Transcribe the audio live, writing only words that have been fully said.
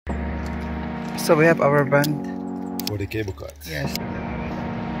So we have our band for the cable cars. Yes.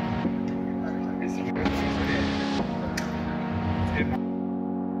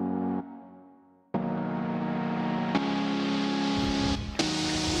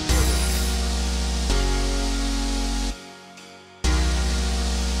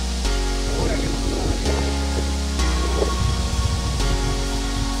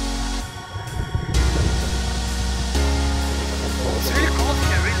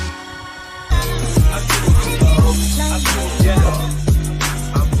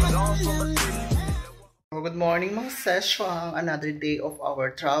 Good morning mga session, another day of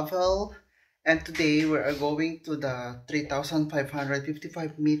our travel, and today we are going to the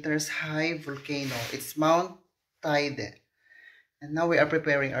 3,555 meters high volcano. It's Mount Teide, and now we are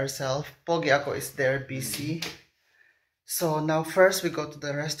preparing ourselves. Pogi ako is there busy. So now first we go to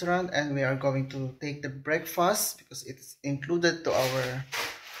the restaurant and we are going to take the breakfast because it's included to our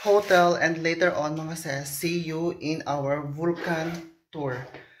hotel, and later on mga sis, see you in our volcano tour.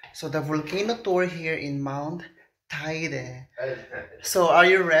 So the volcano tour here in Mount Teide. So are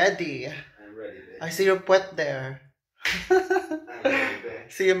you ready? I'm ready, babe. I see your puwet there. I'm ready,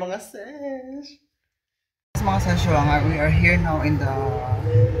 babe. See you mga sesh. Mga sesh, we are here now in the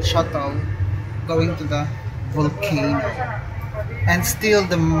shuttle going to the volcano. And still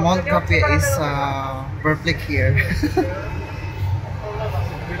the Mount Cape is public here.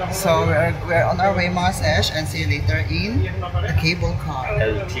 So we're on our way mga sesh, and see you later in the cable car.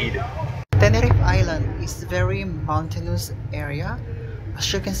 Teide. Tenerife Island is very mountainous area.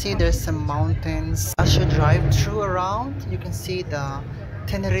 As you can see, there's some mountains. As you drive through around, you can see the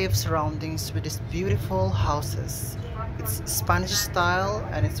Tenerife surroundings with these beautiful houses. It's Spanish style,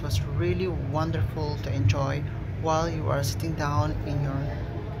 and it was really wonderful to enjoy while you are sitting down in your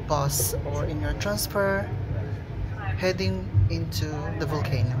bus or in your transfer heading into the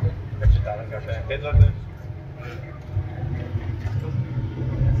volcano.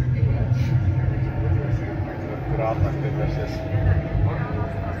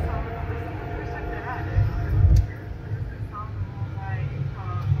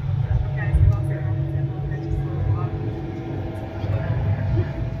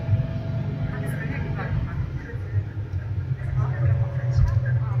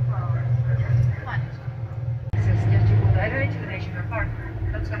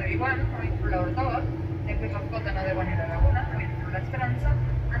 That's going to be one coming through La Ortoga. Then we have got another one in La Laguna coming through La Esperanza,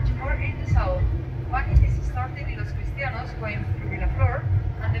 and two more in the south. One is starting in Los Cristianos going through Villaflor,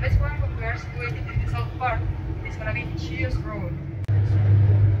 and the best one, when we are situated in the south part, is going to be Chios Road.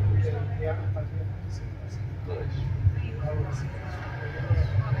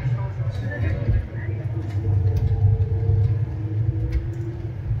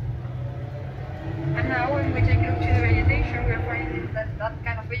 And now when we take a look to the vegetation, we are finding that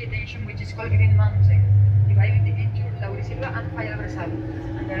kind of vegetation which is called green mountain, divided into Laurisilva and Falla del Bresal.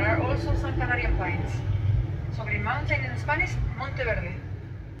 And there are also some Canarian pines. So green mountain in Spanish, Monte Verde.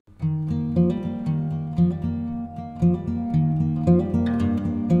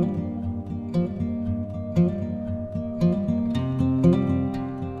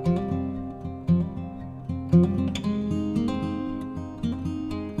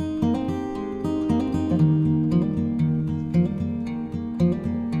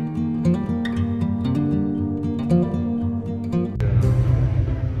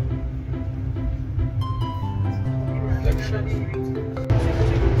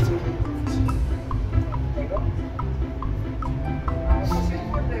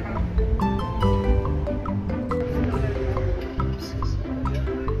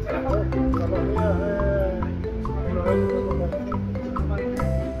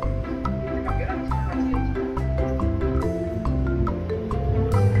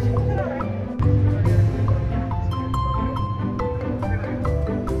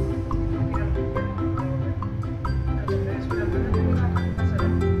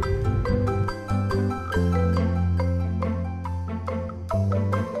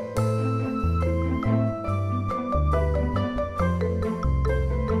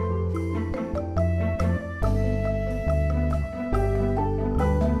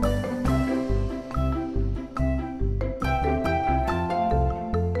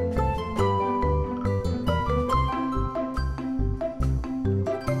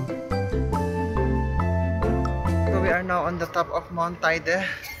 Now on the top of Mount Teide,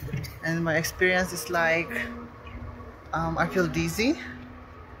 and my experience is like I feel dizzy,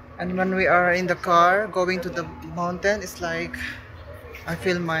 and when we are in the car going to the mountain, it's like I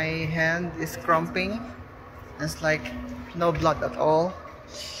feel my hand is cramping. It's like no blood at all.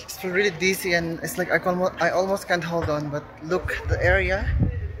 It's really dizzy, and it's like I almost can't hold on. But look, the area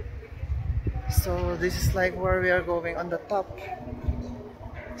So this is like where we are going on the top.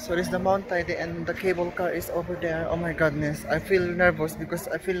 So this is the Mount Teide and the cable car is over there. Oh my goodness, I feel nervous because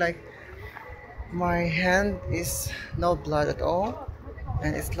I feel like my hand is no blood at all,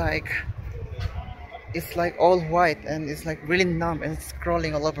 and it's like all white and it's like really numb and it's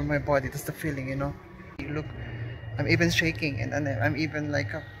crawling all over my body. That's the feeling, you know. Look, I'm even shaking and I'm even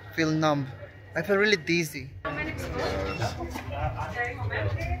like feel numb. I feel really dizzy.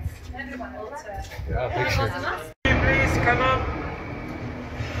 Yeah, picture. Please come up.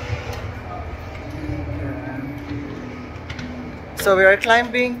 So we are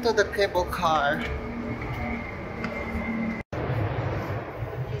climbing to the cable car.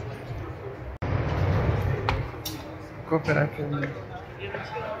 Cooperative.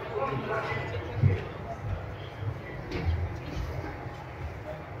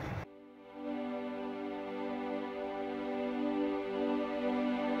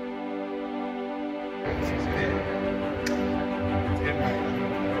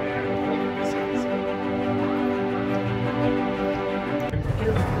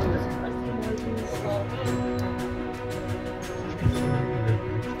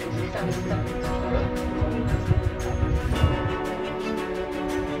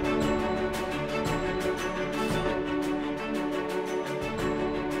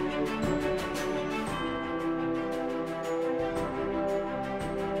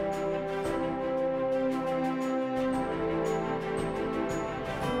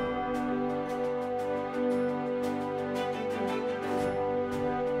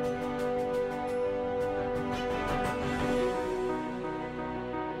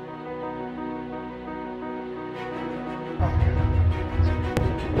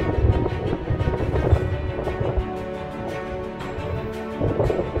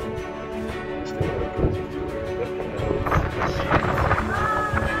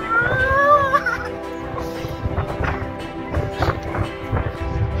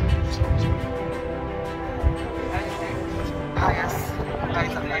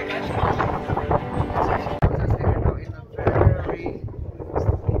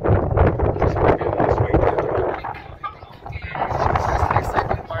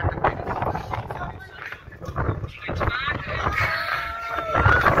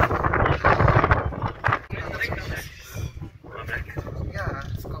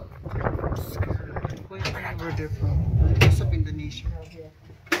 Where they're from? Most of Indonesia.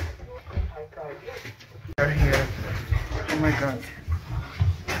 They're here. Oh my god.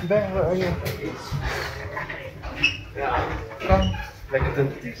 Ben, where are you? Come.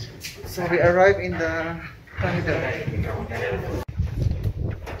 So we arrived in the Teide.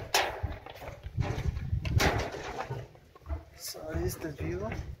 So this is the view.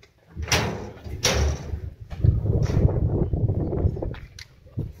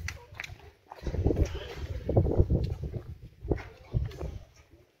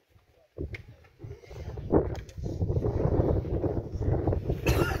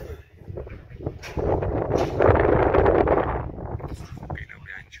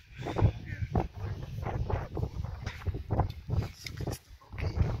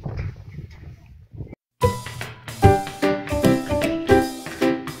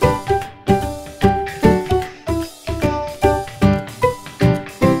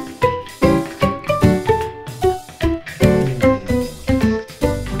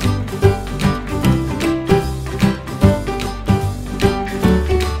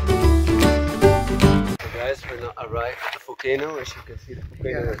 Arrived at the volcano. As you can see, the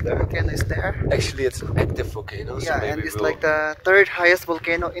volcano is The there. volcano is there. Actually, it's an active volcano. So Yeah, maybe and it's we'll... like the third highest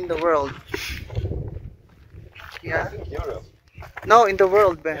volcano in the world. Yeah. Europe. No, in the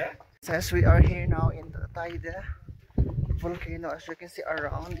world, Ben. Yeah. Since we are here now in the Teide volcano, as you can see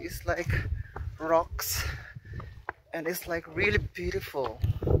around, it's like rocks and it's like really beautiful.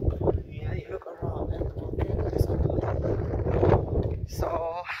 Look around and the volcano is unbelievable.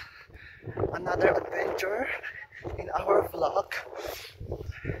 So another adventure in our vlog.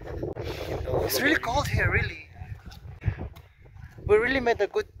 It's really cold here, really. We really made a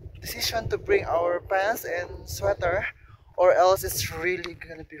good decision to bring our pants and sweater, or else it's really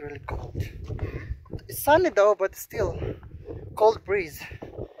gonna be really cold. It's sunny though, but still cold breeze,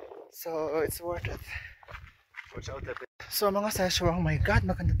 so it's worth it. Watch out that So mga session, oh my god,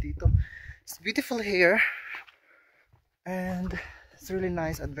 maganda dito. It's beautiful here and it's really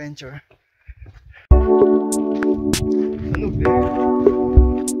nice adventure. look there.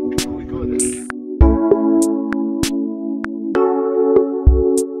 We go there.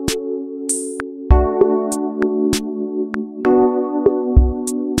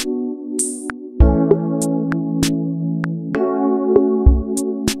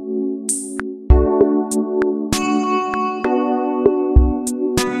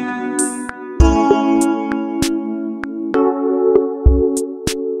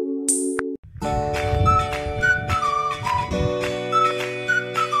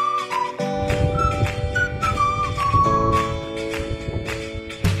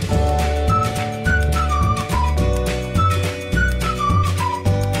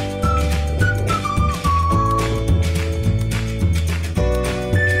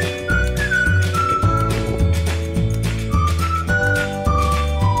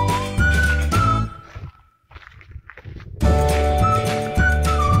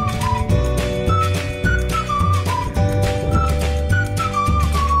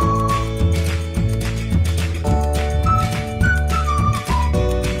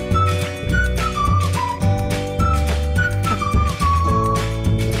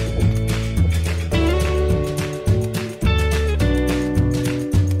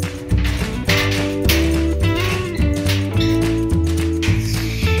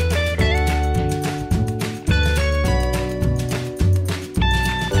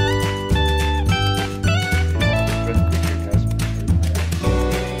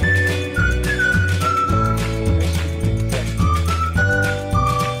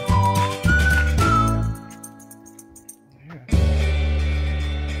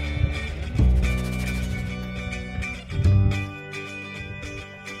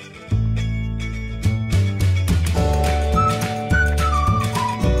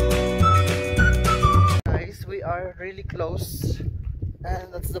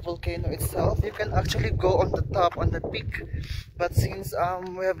 the volcano itself. You can actually go on the top, on the peak, but since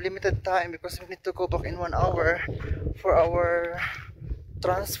we have limited time because we need to go back in 1 hour for our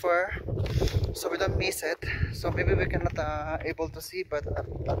transfer, so we don't miss it. So maybe we cannot able to see, but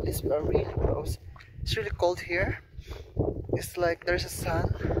at least we are really close. It's really cold here. It's like there's a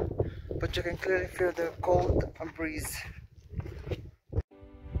sun, but you can clearly feel the cold breeze.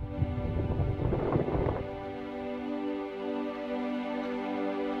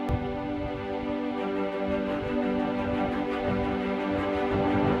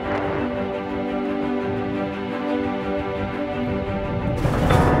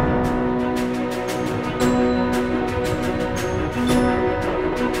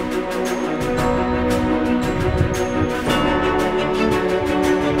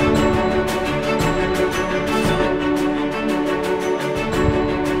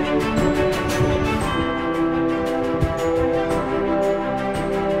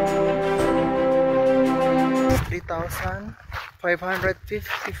 Thousand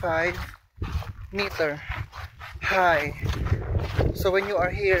 555 meter high. So when you are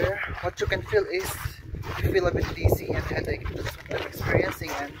here, what you can feel is you feel a bit dizzy and headache. That's what I'm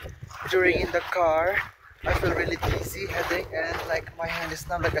experiencing, and during in the car I feel really dizzy, headache, and like my hand is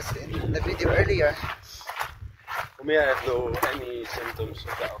numb like I said in the video earlier. For me, I have no any symptoms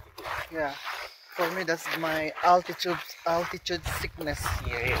of the altitude. Yeah, for me that's my altitude sickness.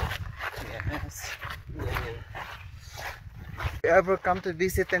 Yeah. Yes. If you ever come to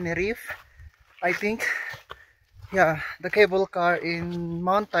visit Tenerife, I think, yeah, the cable car in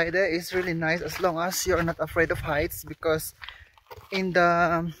Mount Teide is really nice as long as you're not afraid of heights, because in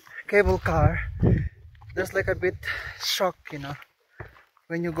the cable car there's like a bit shock, you know,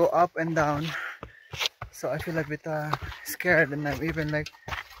 when you go up and down. So I feel a bit scared, and I'm even like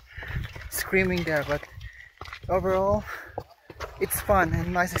screaming there, but overall it's fun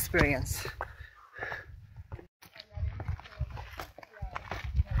and nice experience.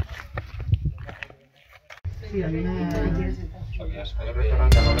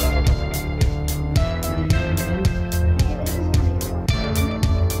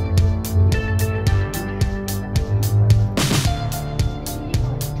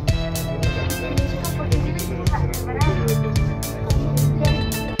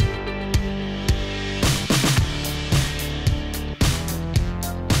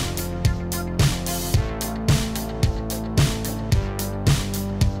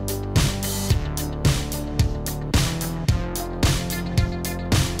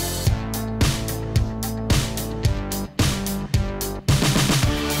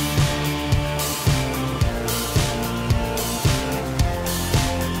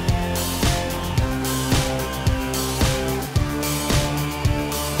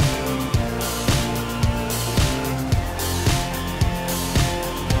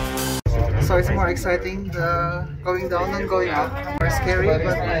 So it's more exciting going down than going up. More scary, but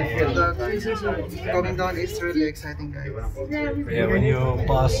the going down is really exciting, guys. Yeah, when you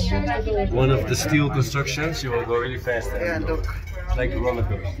pass one of the steel constructions, you will go really fast. Yeah, look. It's like a roller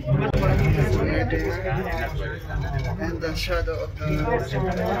coaster. We're there. And the shadow of the...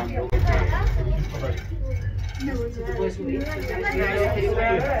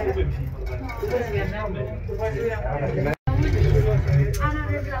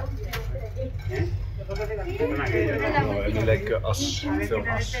 I mean like us, film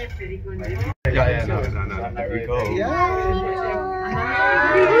us. Yeah, no. There we go.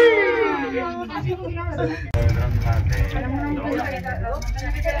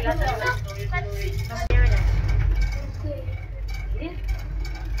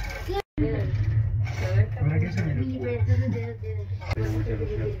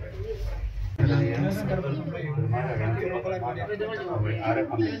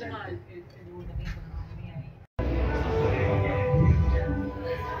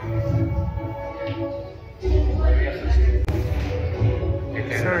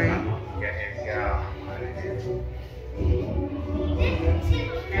 Sorry.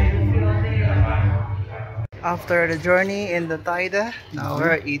 After the journey in the Teide, now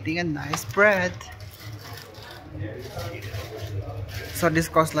we're eating a nice bread. So this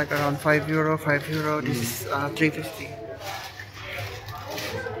costs like around €5, €5. This is $3.50.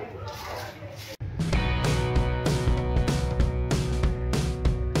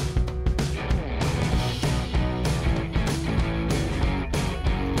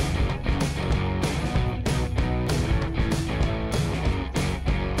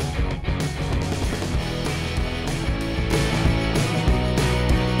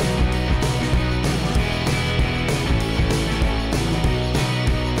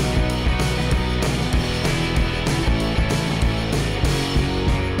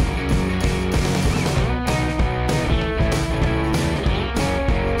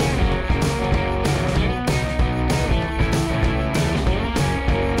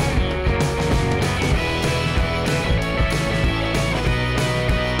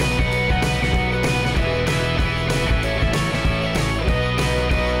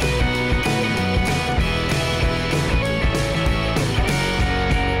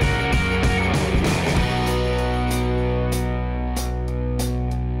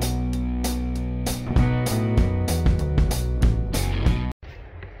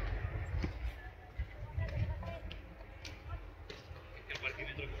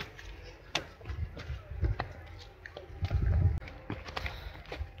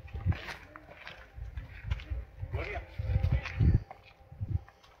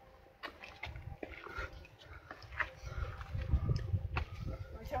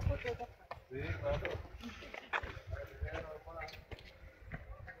 So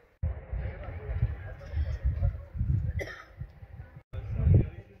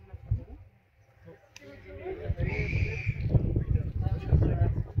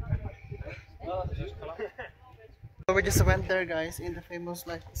we just went there, guys, in the famous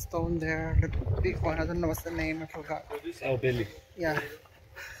like stone there, the big one. I don't know what's the name. I forgot. Oh, Billy. Yeah.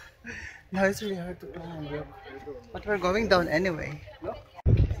 Now it's really hard to climb, look. But we're going down anyway.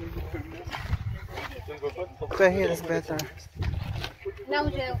 Okay, here is better. Now,